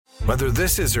Whether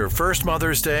this is her first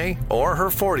Mother's Day or her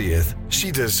 40th, she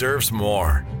deserves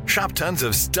more. Shop tons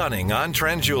of stunning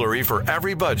on-trend jewelry for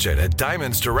every budget at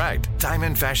Diamonds Direct.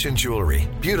 Diamond fashion jewelry,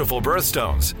 beautiful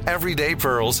birthstones, everyday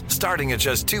pearls starting at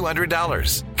just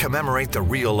 $200. Commemorate the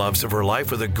real loves of her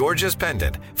life with a gorgeous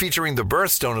pendant featuring the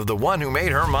birthstone of the one who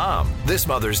made her mom. This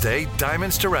Mother's Day,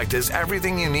 Diamonds Direct is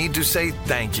everything you need to say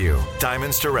thank you.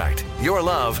 Diamonds Direct. Your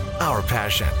love, our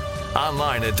passion.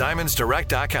 Online at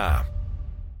diamondsdirect.com.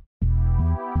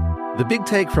 The Big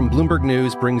Take from Bloomberg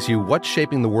News brings you what's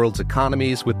shaping the world's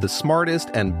economies with the smartest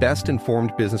and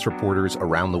best-informed business reporters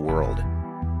around the world.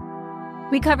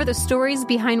 We cover the stories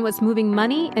behind what's moving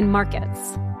money and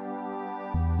markets,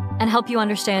 and help you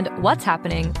understand what's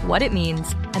happening, what it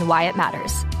means, and why it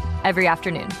matters every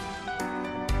afternoon.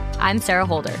 I'm Sarah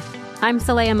Holder. I'm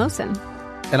Saleha Mohsin.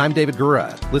 And I'm David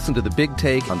Gura. Listen to The Big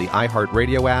Take on the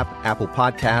iHeartRadio app, Apple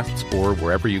Podcasts, or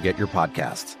wherever you get your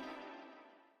podcasts.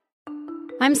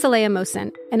 I'm Saleha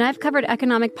Mohsin, and I've covered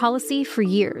economic policy for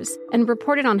years and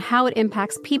reported on how it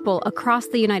impacts people across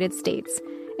the United States.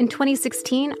 In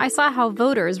 2016, I saw how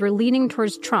voters were leaning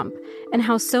towards Trump and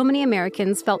how so many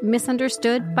Americans felt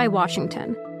misunderstood by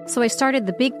Washington. So I started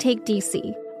The Big Take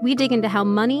DC. We dig into how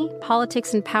money,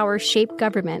 politics, and power shape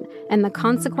government and the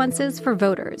consequences for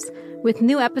voters. With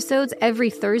new episodes every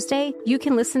Thursday, you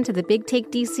can listen to The Big Take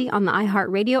DC on the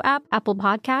iHeartRadio app, Apple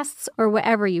Podcasts, or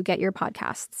wherever you get your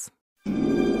podcasts.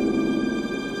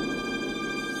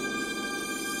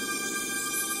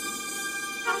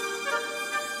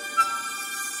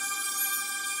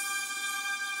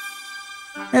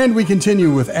 And we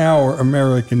continue with our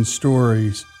American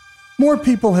stories. More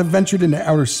people have ventured into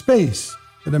outer space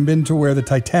than have been to where the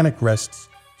Titanic rests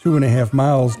 2.5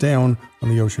 miles down on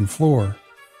the ocean floor.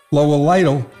 Lowell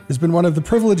Lytle has been one of the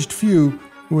privileged few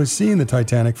who has seen the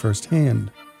Titanic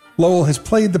firsthand. Lowell has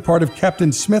played the part of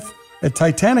Captain Smith at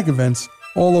Titanic events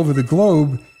all over the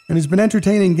globe and has been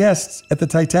entertaining guests at the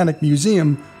Titanic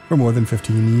Museum for more than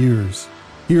 15 years.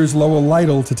 Here's Lowell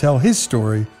Lytle to tell his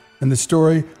story and the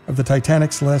story of the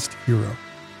Titanic's last hero.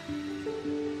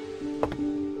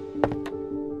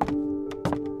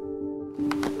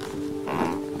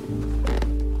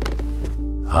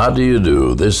 How do you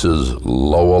do? This is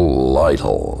Lowell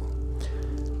Lytle.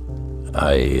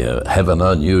 I have an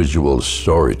unusual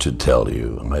story to tell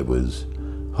you. I was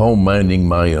home minding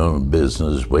my own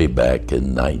business way back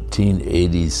in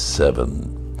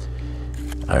 1987.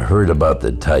 I heard about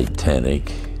the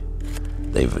Titanic.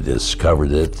 They've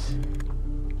discovered it.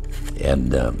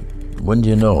 And wouldn't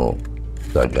you know,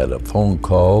 I got a phone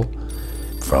call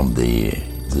from the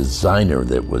designer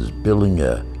that was building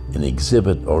an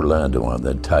exhibit Orlando on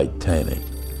the Titanic.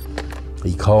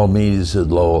 He called me, he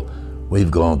said, Lowell,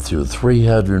 we've gone through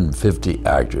 350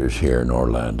 actors here in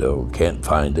Orlando. Can't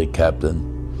find a captain.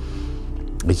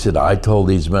 He said, I told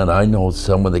these men I know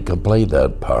someone that can play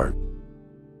that part.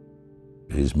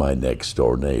 He's my next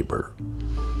door neighbor.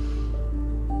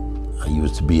 I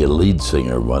used to be a lead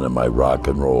singer of one of my rock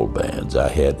and roll bands. I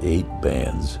had 8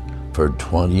 bands for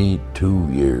 22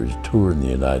 years, touring the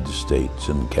United States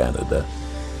and Canada.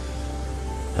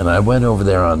 And I went over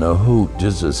there on a hoot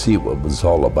just to see what it was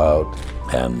all about.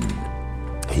 And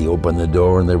he opened the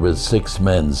door and there were 6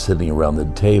 men sitting around the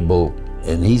table.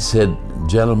 And he said,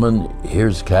 gentlemen,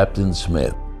 here's Captain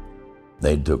Smith.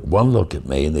 They took one look at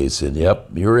me and they said, yep,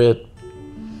 you're it.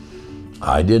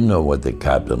 I didn't know what the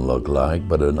captain looked like,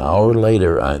 but an hour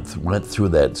later I went through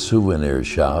that souvenir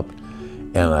shop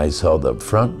and I saw the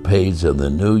front page of the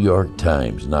New York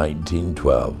Times,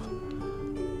 1912.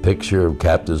 Picture of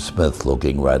Captain Smith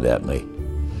looking right at me.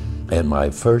 And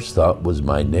my first thought was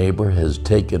my neighbor has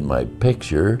taken my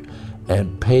picture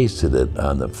and pasted it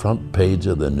on the front page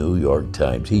of the New York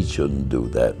Times. He shouldn't do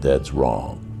that, that's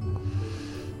wrong.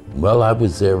 Well, I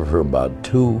was there for about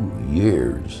 2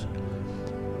 years.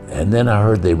 And then I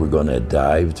heard they were going to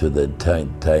dive to the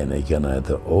Titanic, and I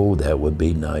thought, oh, that would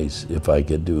be nice if I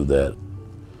could do that.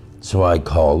 So I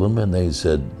called them, and they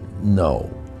said, no.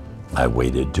 I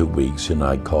waited 2 weeks, and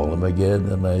I called them again,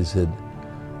 and I said,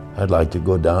 I'd like to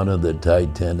go down to the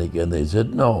Titanic. And they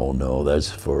said, no,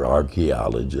 that's for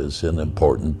archaeologists and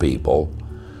important people,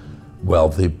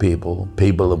 wealthy people,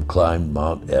 people who've climbed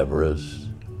Mount Everest,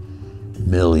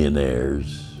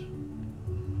 millionaires.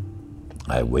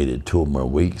 I waited 2 more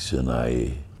weeks, and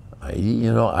I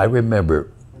remember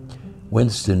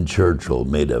Winston Churchill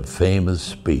made a famous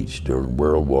speech during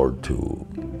World War II.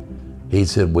 He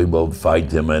said, we will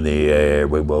fight them in the air,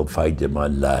 we will fight them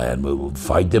on land, we will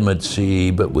fight them at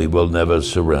sea, but we will never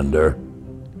surrender.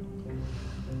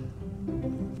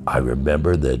 I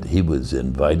remember that he was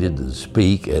invited to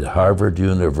speak at Harvard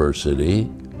University,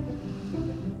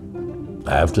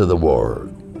 after the war.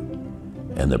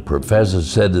 And the professor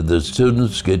said to the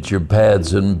students, get your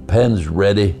pads and pens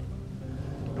ready,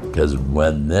 because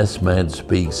when this man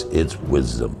speaks, it's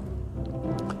wisdom.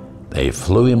 They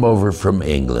flew him over from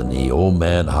England. The old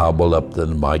man hobbled up to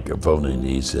the microphone and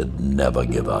he said, never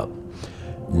give up.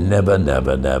 Never,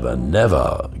 never, never,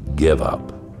 never give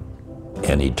up.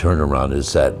 And he turned around and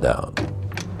sat down.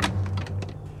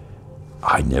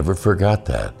 I never forgot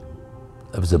that.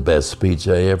 That was the best speech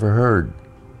I ever heard.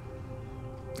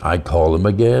 I called him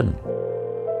again.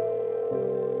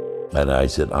 And I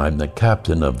said, I'm the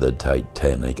captain of the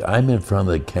Titanic. I'm in front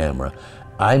of the camera.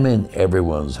 I'm in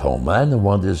everyone's home. I'm the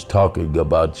one that's talking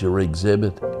about your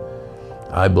exhibit.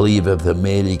 I believe if the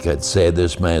media could say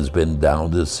this man's been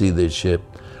down to see this ship,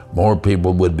 more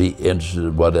people would be interested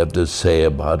in what I have to say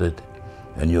about it.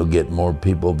 And you'll get more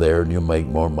people there and you'll make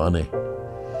more money.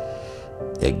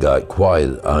 It got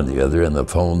quiet on the other end of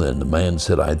the phone, and the man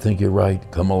said, I think you're right,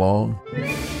 come along.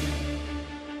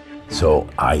 So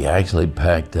I actually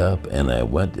packed up and I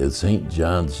went to St.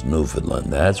 John's,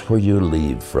 Newfoundland. That's where you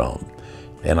leave from.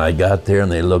 And I got there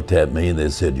and they looked at me and they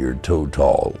said, you're too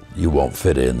tall, you won't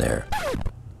fit in there.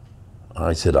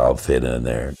 I said, I'll fit in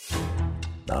there.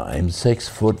 Now I'm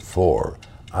 6'4".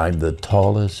 I'm the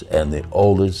tallest and the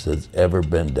oldest that's ever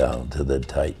been down to the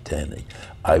Titanic.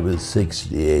 I was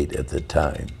 68 at the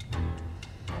time.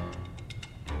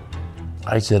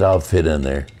 I said, I'll fit in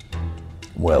there.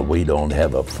 Well, we don't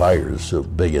have a fire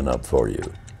suit big enough for you.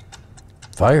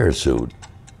 Fire suit?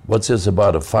 What's this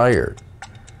about a fire?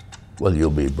 Well,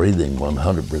 you'll be breathing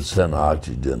 100%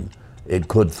 oxygen. It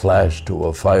could flash to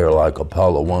a fire like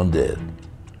Apollo 1 did.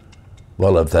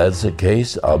 Well, if that's the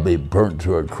case, I'll be burnt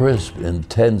to a crisp in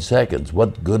 10 seconds.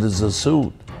 What good is a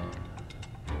suit?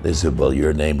 They said, well,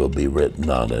 your name will be written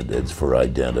on it. It's for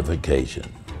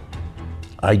identification.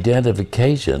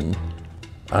 Identification?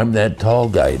 I'm that tall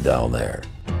guy down there.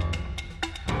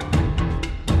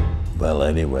 Well,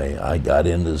 anyway, I got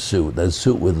in the suit. The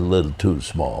suit was a little too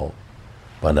small,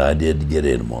 but I did get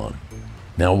in one.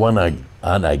 Now, when I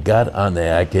got on the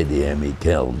Akademik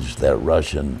Kelj, that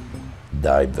Russian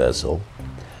dive vessel,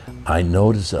 I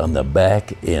noticed on the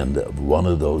back end of one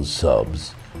of those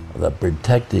subs, the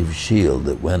protective shield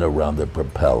that went around the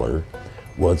propeller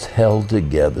was held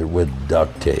together with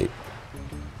duct tape.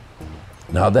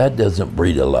 Now that doesn't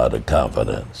breed a lot of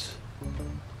confidence.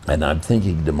 And I'm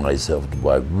thinking to myself, do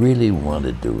I really want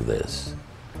to do this?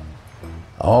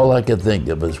 All I could think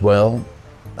of is, well,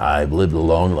 I've lived a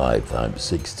long life. I'm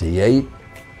 68.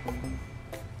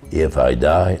 If I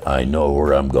die, I know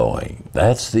where I'm going.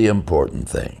 That's the important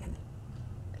thing.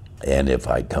 And if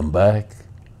I come back,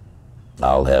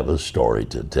 I'll have a story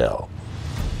to tell.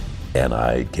 And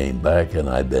I came back and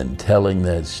I've been telling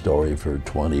that story for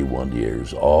 21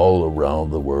 years, all around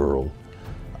the world.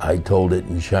 I told it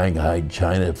in Shanghai,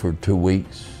 China for 2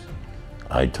 weeks.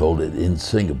 I told it in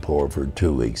Singapore for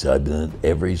 2 weeks. I've been in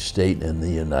every state in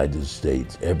the United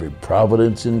States, every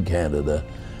province in Canada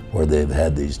where they've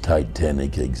had these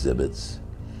Titanic exhibits.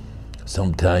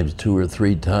 Sometimes 2 or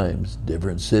 3 times,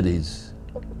 different cities.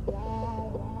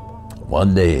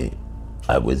 One day,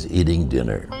 I was eating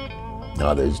dinner.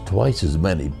 Now there's twice as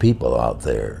many people out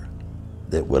there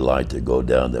that would like to go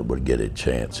down that would get a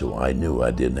chance, so I knew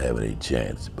I didn't have any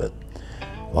chance. But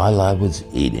while I was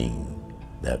eating,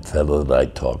 that fellow that I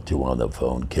talked to on the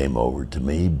phone came over to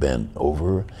me, bent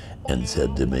over, and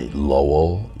said to me,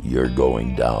 Lowell, you're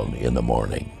going down in the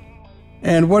morning.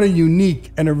 And what a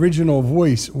unique and original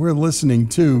voice we're listening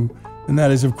to, and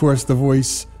that is, of course, the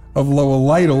voice of Lowell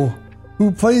Lytle,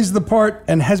 who plays the part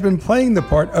and has been playing the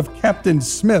part of Captain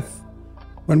Smith.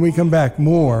 When we come back,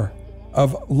 more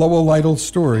of Lowell Lytle's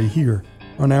story here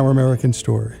on Our American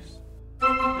Stories.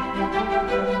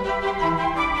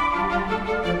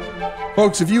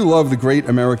 Folks, if you love the great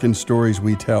American stories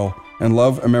we tell and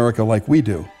love America like we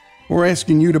do, we're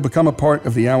asking you to become a part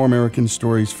of the Our American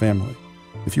Stories family.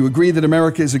 If you agree that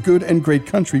America is a good and great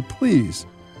country, please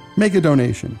make a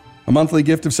donation. A monthly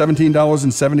gift of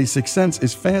 $17.76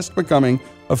 is fast becoming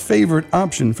a favorite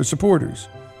option for supporters.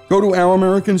 Go to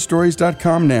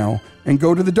OurAmericanStories.com now and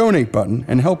go to the donate button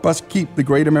and help us keep the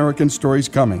great American stories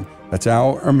coming. That's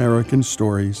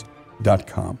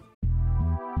OurAmericanStories.com.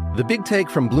 The Big Take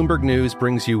from Bloomberg News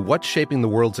brings you what's shaping the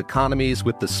world's economies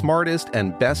with the smartest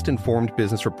and best-informed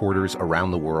business reporters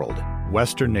around the world.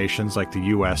 Western nations like the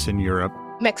U.S. and Europe.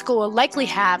 Mexico will likely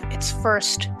have its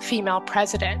first female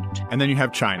president. And then you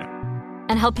have China.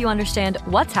 And help you understand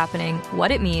what's happening,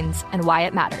 what it means, and why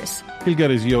it matters. He'll get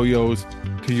his yo-yos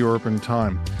to Europe in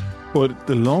time. But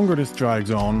the longer this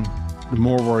drags on, the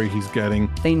more worry he's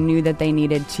getting. They knew that they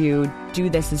needed to do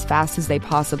this as fast as they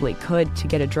possibly could to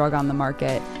get a drug on the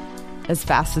market as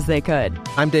fast as they could.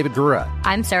 I'm David Gura.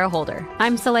 I'm Sarah Holder.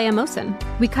 I'm Saleha Mohsen.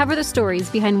 We cover the stories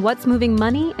behind what's moving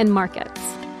money and markets.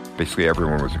 Basically,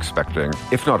 everyone was expecting,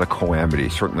 if not a calamity,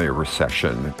 certainly a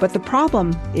recession. But the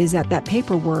problem is that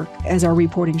paperwork, as our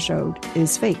reporting showed,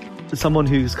 is fake. As someone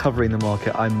who's covering the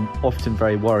market, I'm often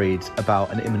very worried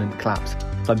about an imminent collapse.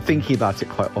 So I'm thinking about it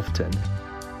quite often.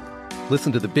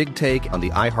 Listen to The Big Take on the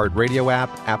iHeartRadio app,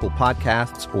 Apple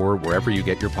Podcasts, or wherever you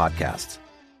get your podcasts.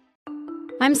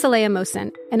 I'm Saleha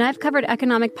Mohsen, and I've covered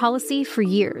economic policy for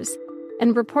years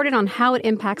and reported on how it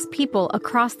impacts people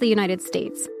across the United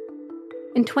States.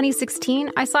 In 2016,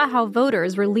 I saw how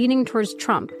voters were leaning towards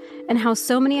Trump and how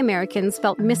so many Americans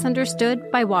felt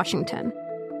misunderstood by Washington.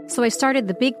 So I started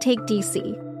The Big Take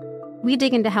DC. We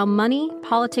dig into how money,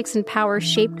 politics, and power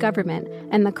shape government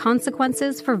and the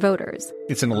consequences for voters.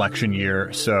 It's an election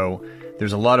year, so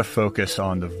there's a lot of focus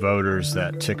on the voters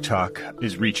that TikTok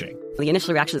is reaching. The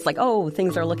initial reaction is like, oh,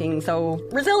 things are looking so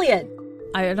resilient.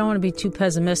 I don't want to be too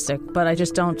pessimistic, but I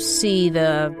just don't see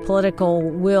the political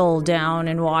will down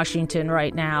in Washington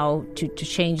right now to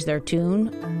change their tune.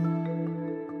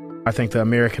 I think the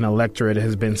American electorate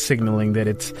has been signaling that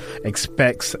it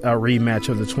expects a rematch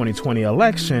of the 2020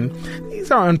 election. These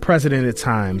are unprecedented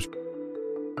times.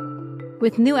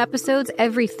 With new episodes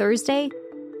every Thursday,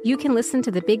 you can listen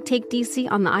to The Big Take DC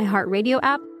on the iHeartRadio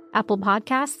app, Apple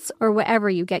Podcasts, or wherever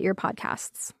you get your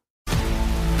podcasts.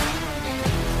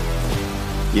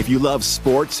 If you love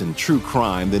sports and true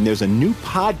crime, then there's a new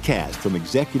podcast from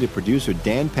executive producer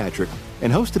Dan Patrick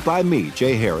and hosted by me,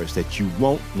 Jay Harris, that you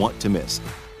won't want to miss.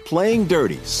 Playing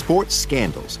Dirty: Sports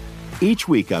Scandals. Each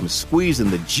week, I'm squeezing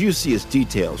the juiciest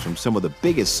details from some of the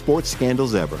biggest sports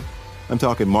scandals ever. I'm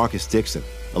talking Marcus Dixon,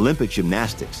 Olympic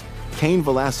gymnastics, Cain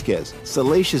Velasquez,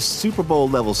 salacious Super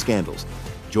Bowl-level scandals.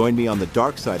 Join me on the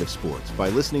dark side of sports by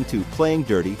listening to Playing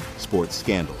Dirty: Sports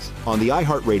Scandals on the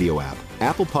iHeartRadio app,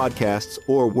 Apple Podcasts,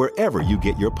 or wherever you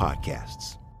get your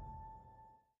podcasts.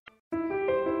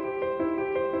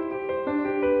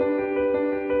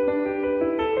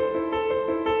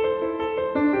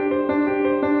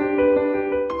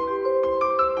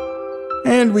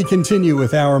 And we continue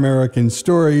with Our American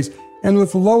Stories, and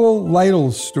with Lowell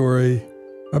Lytle's story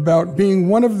about being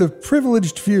one of the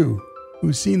privileged few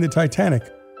who's seen the Titanic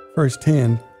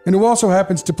firsthand, and who also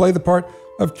happens to play the part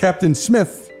of Captain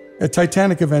Smith at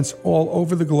Titanic events all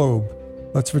over the globe.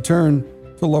 Let's return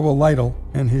to Lowell Lytle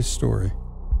and his story.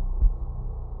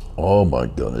 Oh my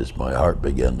goodness, my heart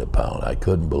began to pound. I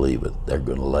couldn't believe it. They're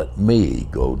going to let me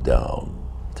go down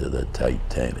to the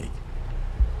Titanic.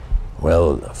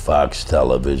 Well, Fox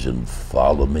Television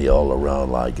followed me all around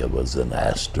like I was an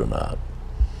astronaut.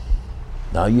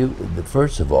 Now,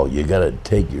 first of all, you got to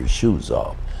take your shoes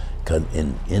off. Because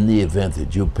in the event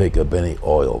that you pick up any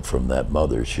oil from that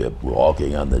mothership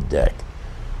walking on the deck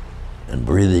and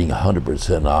breathing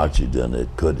 100% oxygen, it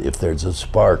could, if there's a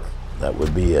spark, that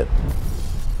would be it.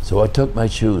 So I took my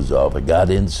shoes off, I got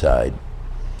inside,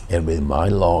 and with my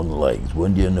long legs,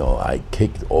 wouldn't you know, I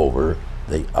kicked over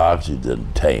the oxygen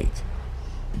tank.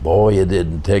 Boy, it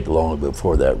didn't take long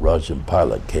before that Russian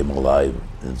pilot came alive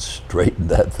and straightened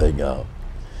that thing out.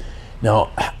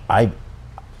 Now,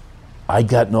 I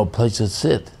got no place to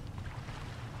sit.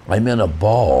 I'm in a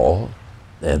ball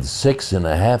and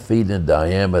 6.5 feet in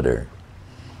diameter,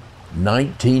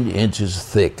 19 inches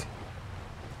thick,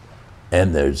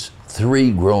 and there's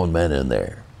 3 grown men in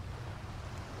there.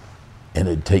 And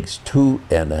it takes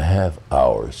 2.5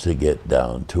 hours to get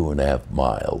down 2.5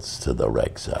 miles to the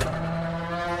wreck site.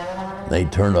 They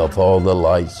turn off all the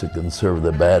lights to conserve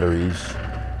the batteries.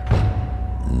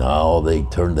 Now they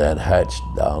turned that hatch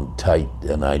down tight,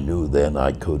 and I knew then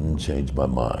I couldn't change my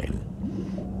mind.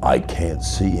 I can't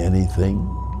see anything.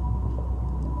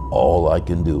 All I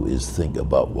can do is think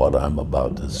about what I'm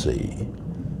about to see.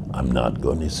 I'm not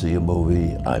going to see a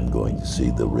movie, I'm going to see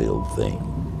the real thing.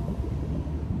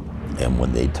 And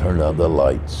when they turned on the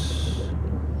lights,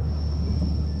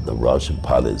 the Russian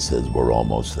pilot says, "We're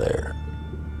almost there."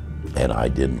 And I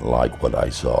didn't like what I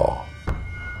saw.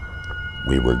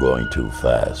 We were going too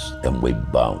fast, and we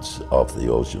bounced off the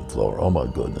ocean floor. Oh my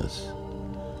goodness.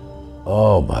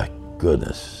 Oh my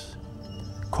goodness.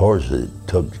 Of course, it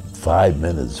took 5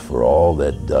 minutes for all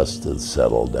that dust to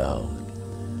settle down.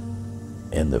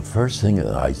 And the first thing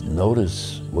that I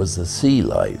noticed was the sea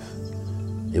life.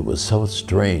 It was so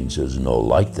strange. There's no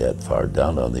light that far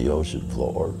down on the ocean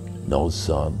floor, no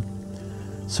sun.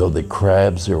 So the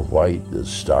crabs are white, the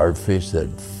starfish that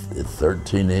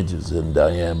 13 inches in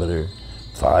diameter,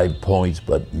 5 points,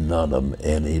 but none of them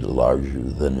any larger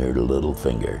than your little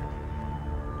finger.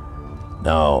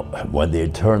 Now, when they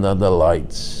turned on the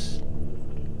lights,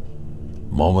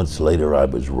 moments later I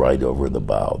was right over the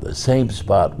bow, the same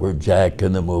spot where Jack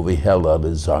in the movie held out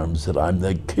his arms and said, "I'm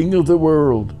the king of the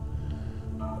world."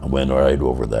 I went right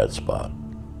over that spot.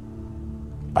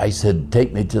 I said,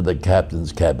 "Take me to the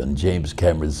captain's cabin." James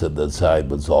Cameron said the side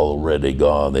was already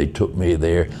gone. They took me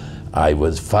there. I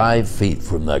was 5 feet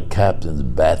from the captain's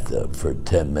bathtub for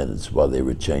 10 minutes while they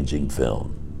were changing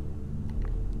film.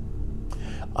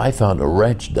 I found a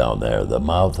wrench down there. The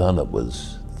mouth on it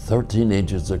was 13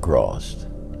 inches across,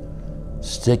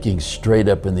 sticking straight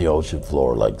up in the ocean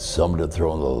floor like somebody had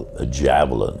thrown a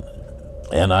javelin.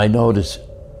 And I noticed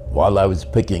while I was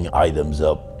picking items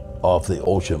up off the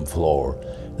ocean floor,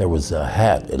 there was a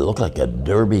hat. It looked like a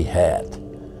derby hat,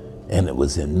 and it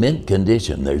was in mint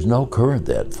condition. There's no current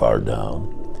that far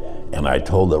down. And I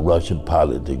told the Russian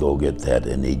pilot to go get that,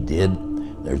 and he did.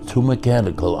 There's 2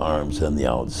 mechanical arms on the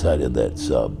outside of that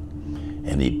sub.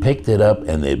 And he picked it up,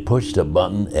 and they pushed a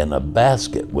button, and a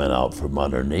basket went out from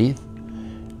underneath.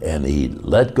 And he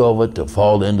let go of it to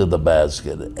fall into the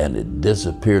basket, and it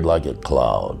disappeared like a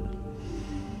cloud.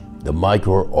 The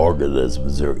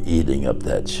microorganisms are eating up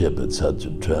that ship at such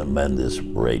a tremendous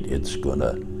rate, it's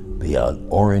gonna be an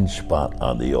orange spot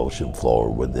on the ocean floor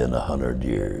within 100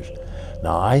 years.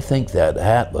 Now, I think that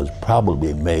hat was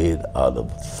probably made out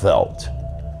of felt.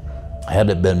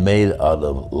 Had it been made out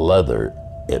of leather,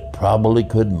 it probably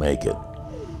could make it,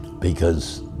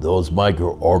 because those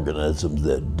microorganisms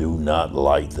that do not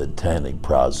like the tanning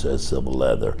process of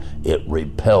leather, it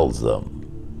repels them.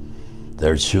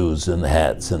 Their shoes and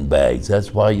hats and bags.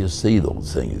 That's why you see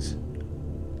those things.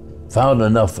 Found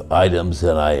enough items,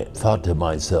 and I thought to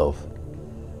myself,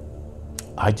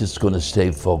 I'm just going to stay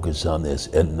focused on this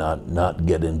and not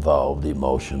get involved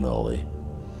emotionally.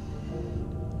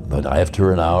 But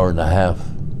after an hour and a half,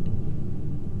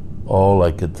 all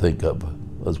I could think of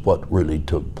was what really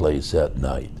took place that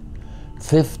night.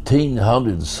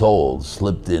 1,500 souls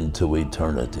slipped into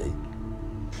eternity.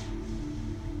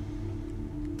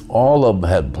 All of them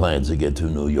had plans to get to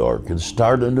New York and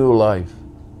start a new life.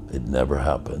 It never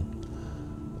happened.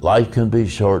 Life can be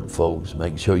short, folks.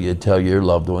 Make sure you tell your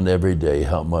loved one every day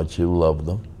how much you love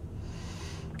them.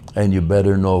 And you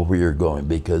better know where you're going,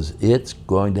 because it's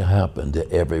going to happen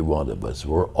to every one of us.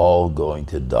 We're all going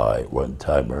to die one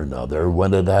time or another.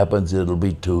 When it happens, it'll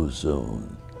be too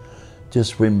soon.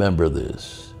 Just remember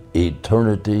this: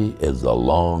 eternity is a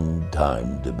long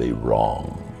time to be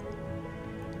wrong.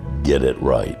 Get it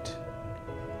right.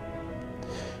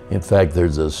 In fact,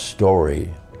 there's a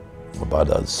story about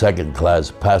a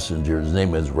second-class passenger. His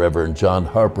name is Reverend John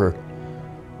Harper.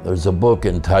 There's a book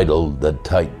entitled The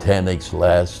Titanic's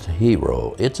Last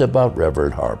Hero. It's about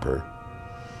Reverend Harper.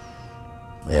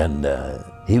 And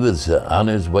he was on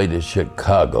his way to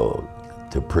Chicago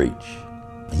to preach.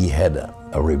 He had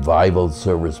a revival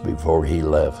service before he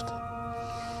left.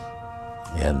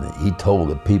 And he told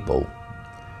the people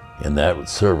in that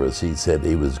service, he said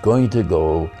he was going to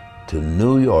go to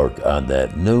New York on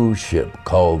that new ship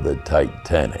called the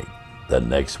Titanic the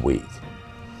next week.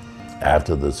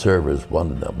 After the service,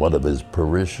 one of his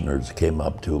parishioners came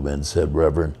up to him and said,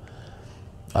 "Reverend,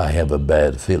 I have a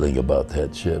bad feeling about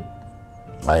that ship.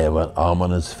 I have an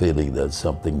ominous feeling that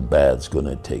something bad's going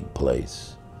to take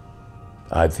place.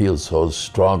 I feel so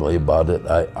strongly about it.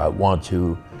 I want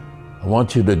you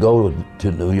to go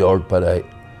to New York, but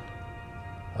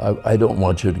I don't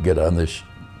want you to get on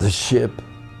the ship.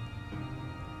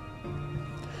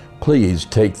 Please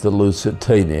take the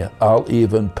Lusitania. I'll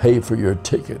even pay for your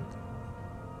ticket."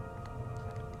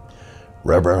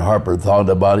 Reverend Harper thought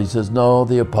about it. He says, "No,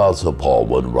 the Apostle Paul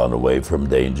wouldn't run away from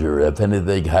danger. If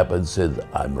anything happens, says,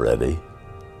 I'm ready."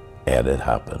 And it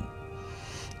happened.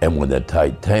 And when the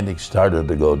Titanic started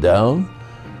to go down,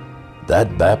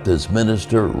 that Baptist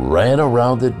minister ran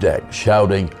around the deck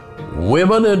shouting,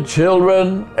 "Women and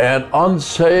children and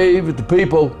unsaved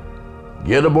people,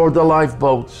 get aboard the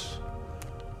lifeboats."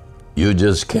 You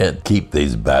just can't keep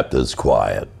these Baptists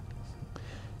quiet.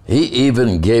 He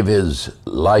even gave his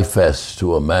life vest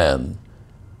to a man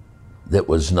that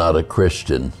was not a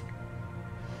Christian.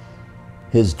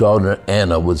 His daughter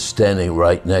Anna was standing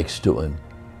right next to him,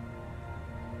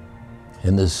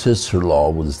 and his sister-in-law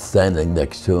was standing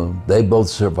next to him. They both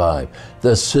survived.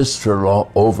 The sister-in-law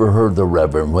overheard the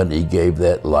Reverend when he gave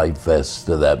that life vest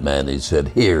to that man. He said,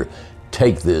 "Here,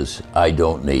 take this. I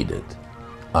don't need it.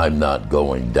 I'm not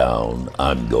going down.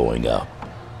 I'm going up."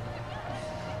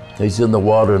 He's in the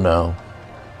water now.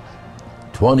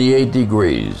 28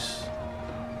 degrees.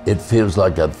 It feels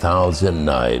like 1,000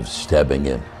 knives stabbing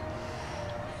him.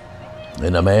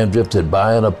 And a man drifted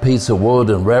by on a piece of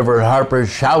wood, and Reverend Harper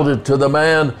shouted to the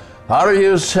man, "Are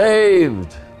you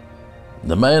saved?"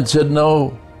 The man said,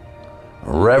 "No."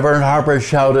 Reverend Harper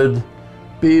shouted,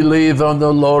 "Believe on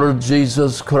the Lord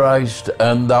Jesus Christ,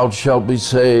 and thou shalt be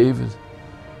saved."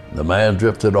 The man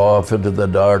drifted off into the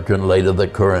dark, and later the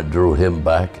current drew him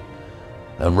back.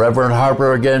 And Reverend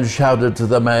Harper again shouted to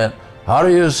the man, "Are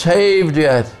you saved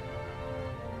yet?"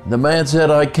 The man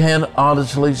said, "I can't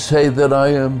honestly say that I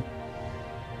am."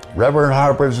 Reverend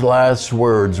Harper's last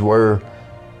words were,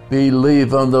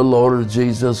 "Believe on the Lord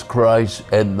Jesus Christ,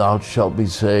 and thou shalt be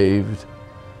saved."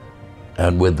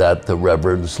 And with that, the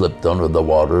Reverend slipped under the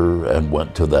water and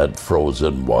went to that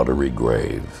frozen, watery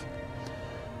grave.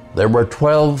 There were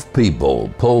 12 people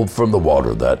pulled from the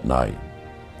water that night.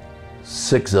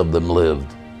 6 of them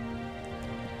lived.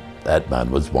 That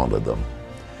man was one of them.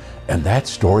 And that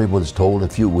story was told a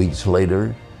few weeks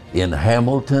later in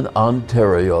Hamilton,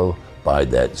 Ontario, by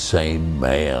that same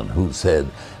man who said,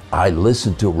 "I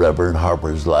listened to Reverend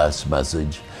Harper's last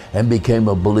message and became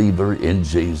a believer in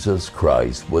Jesus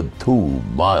Christ with 2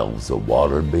 miles of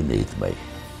water beneath me."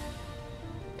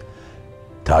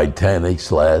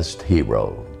 Titanic's last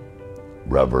hero,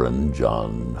 Reverend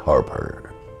John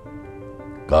Harper.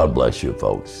 God bless you,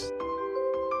 folks.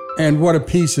 And what a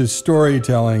piece of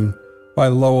storytelling by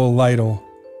Lowell Lytle.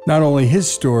 Not only his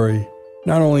story,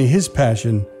 not only his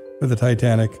passion for the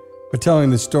Titanic, but telling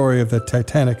the story of the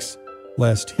Titanic's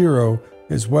last hero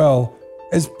as well,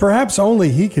 as perhaps only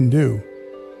he can do.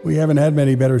 We haven't had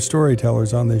many better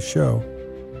storytellers on this show,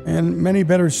 and many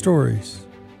better stories.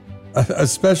 A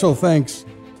special thanks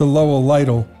to Lowell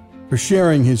Lytle for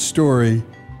sharing his story.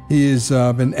 He has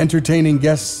been entertaining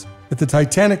guests at the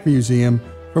Titanic Museum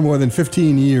for more than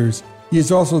 15 years. He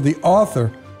is also the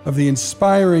author of the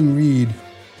inspiring read,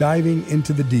 Diving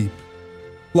into the Deep.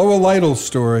 Lowell Lytle's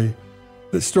story,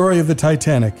 the story of the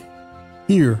Titanic,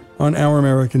 here on Our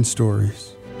American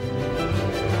Stories.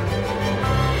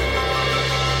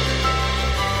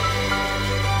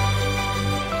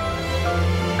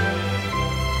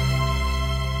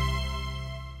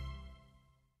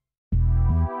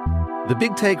 The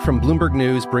Big Take from Bloomberg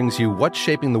News brings you what's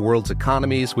shaping the world's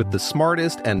economies with the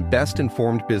smartest and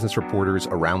best-informed business reporters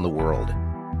around the world.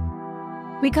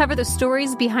 We cover the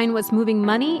stories behind what's moving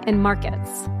money and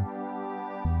markets,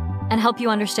 and help you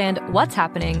understand what's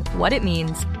happening, what it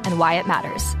means, and why it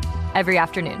matters every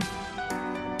afternoon.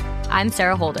 I'm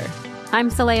Sarah Holder. I'm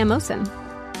Saleha Mohsin.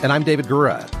 And I'm David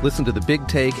Gura. Listen to The Big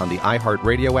Take on the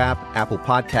iHeartRadio app, Apple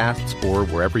Podcasts, or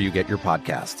wherever you get your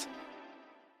podcasts.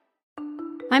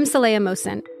 I'm Saleha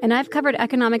Mohsin, and I've covered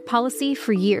economic policy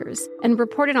for years and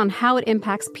reported on how it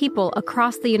impacts people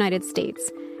across the United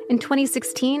States. In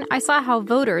 2016, I saw how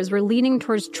voters were leaning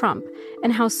towards Trump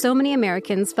and how so many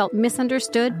Americans felt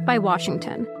misunderstood by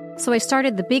Washington. So I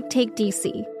started the Big Take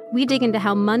DC. We dig into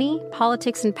how money,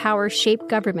 politics, and power shape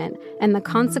government and the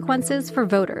consequences for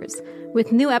voters.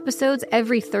 With new episodes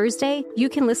every Thursday, you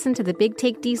can listen to the Big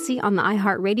Take DC on the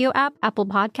iHeartRadio app, Apple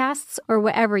Podcasts, or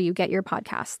wherever you get your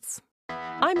podcasts.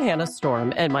 I'm Hannah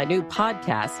Storm, and my new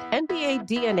podcast, NBA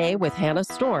DNA with Hannah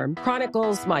Storm,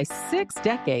 chronicles my 6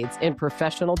 decades in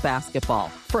professional basketball.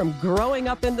 From growing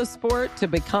up in the sport to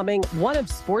becoming one of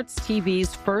sports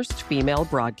TV's first female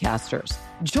broadcasters.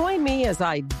 Join me as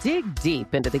I dig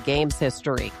deep into the game's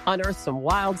history, unearth some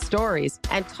wild stories,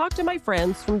 and talk to my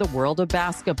friends from the world of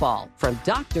basketball, from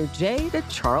Dr. J to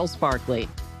Charles Barkley.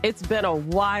 It's been a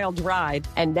wild ride,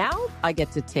 and now I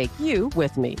get to take you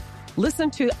with me.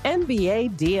 Listen to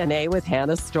NBA DNA with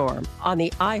Hannah Storm on the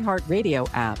iHeartRadio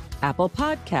app, Apple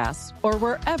Podcasts, or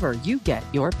wherever you get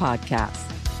your podcasts.